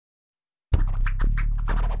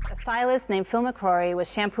stylist named Phil McCrory was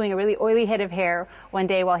shampooing a really oily head of hair one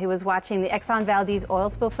day while he was watching the Exxon Valdez oil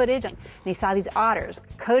spill footage, and he saw these otters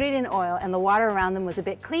coated in oil and the water around them was a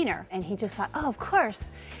bit cleaner. And he just thought, oh, of course,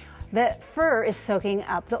 the fur is soaking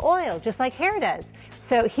up the oil, just like hair does.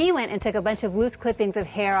 So he went and took a bunch of loose clippings of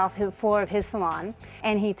hair off the floor of his salon,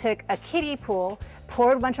 and he took a kiddie pool,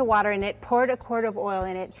 poured a bunch of water in it, poured a quart of oil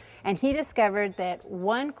in it, and he discovered that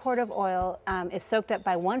 1 quart of oil is soaked up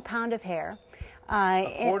by 1 pound of hair.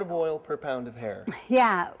 A quart of oil per pound of hair.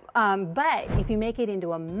 Yeah, but if you make it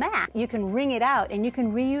into a mat, you can wring it out and you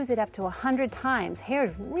can reuse it up to 100 times. Hair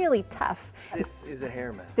is really tough. This is a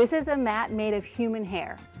hair mat. This is a mat made of human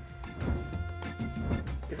hair.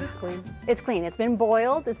 Is this clean? It's clean. It's been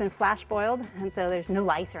boiled. It's been flash boiled, and so there's no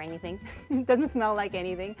lice or anything. It doesn't smell like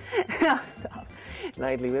anything.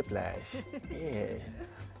 Nightly whiplash. Yeah.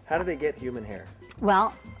 How do they get human hair?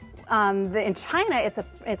 Well, in China,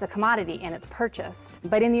 it's a commodity and it's purchased.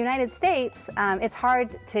 But in the United States, it's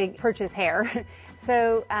hard to purchase hair.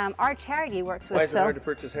 So our charity works with... Why is it hard to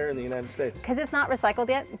purchase hair in the United States? Because it's not recycled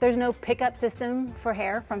yet. There's no pickup system for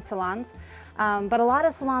hair from salons. But a lot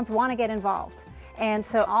of salons want to get involved. And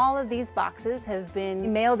so all of these boxes have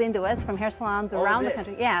been mailed into us from hair salons around the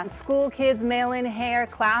country. Yeah, school kids mail in hair,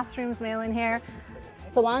 classrooms mail in hair.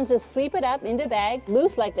 Salons just sweep it up into bags,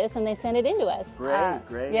 loose like this, and they send it into us.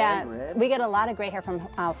 Gray, yeah, and red. We get a lot of gray hair from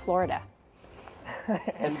Florida.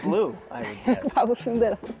 And blue, I would guess. Probably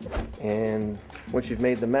little. And once you've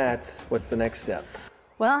made the mats, what's the next step?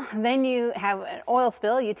 Well, then you have an oil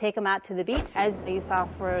spill. You take them out to the beach, as you saw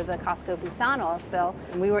for the Costco Busan oil spill.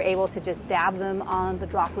 And we were able to just dab them on the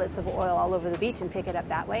droplets of oil all over the beach and pick it up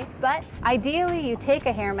that way. But ideally, you take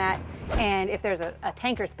a hair mat, and if there's a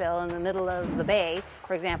tanker spill in the middle of the bay,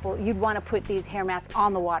 for example, you'd want to put these hair mats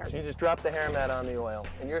on the water. So you just drop the hair mat on the oil,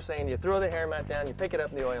 and you're saying you throw the hair mat down, you pick it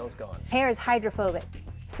up, and the oil is gone. Hair is hydrophobic.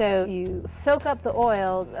 So you soak up the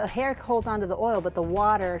oil, the hair holds onto the oil, but the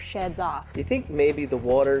water sheds off. Do you think maybe the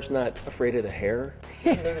water's not afraid of the hair?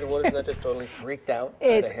 Maybe the water's not just totally freaked out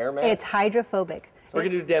by the hair mat? It's hydrophobic. So we're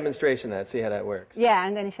going to do a demonstration of that, see how that works. Yeah,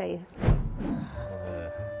 I'm going to show you.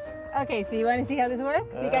 Okay, so you want to see how this works?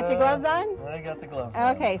 You got your gloves on? I got the gloves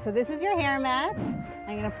on. Okay, so this is your hair mat.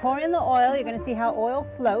 I'm going to pour in the oil. You're going to see how oil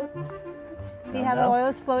floats. See how the oil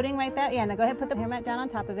is floating right there? Yeah, now go ahead and put the hair mat down on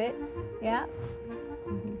top of it. Yeah.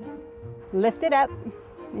 Lift it up,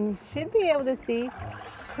 and you should be able to see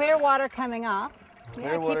clear water coming off.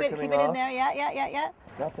 Clear water keep it in there. Yeah.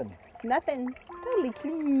 Nothing. Totally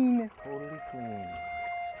clean. Totally clean.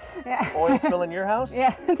 Yeah. Oil spill in your house?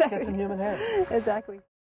 Yeah, exactly. Get some human hair. Exactly.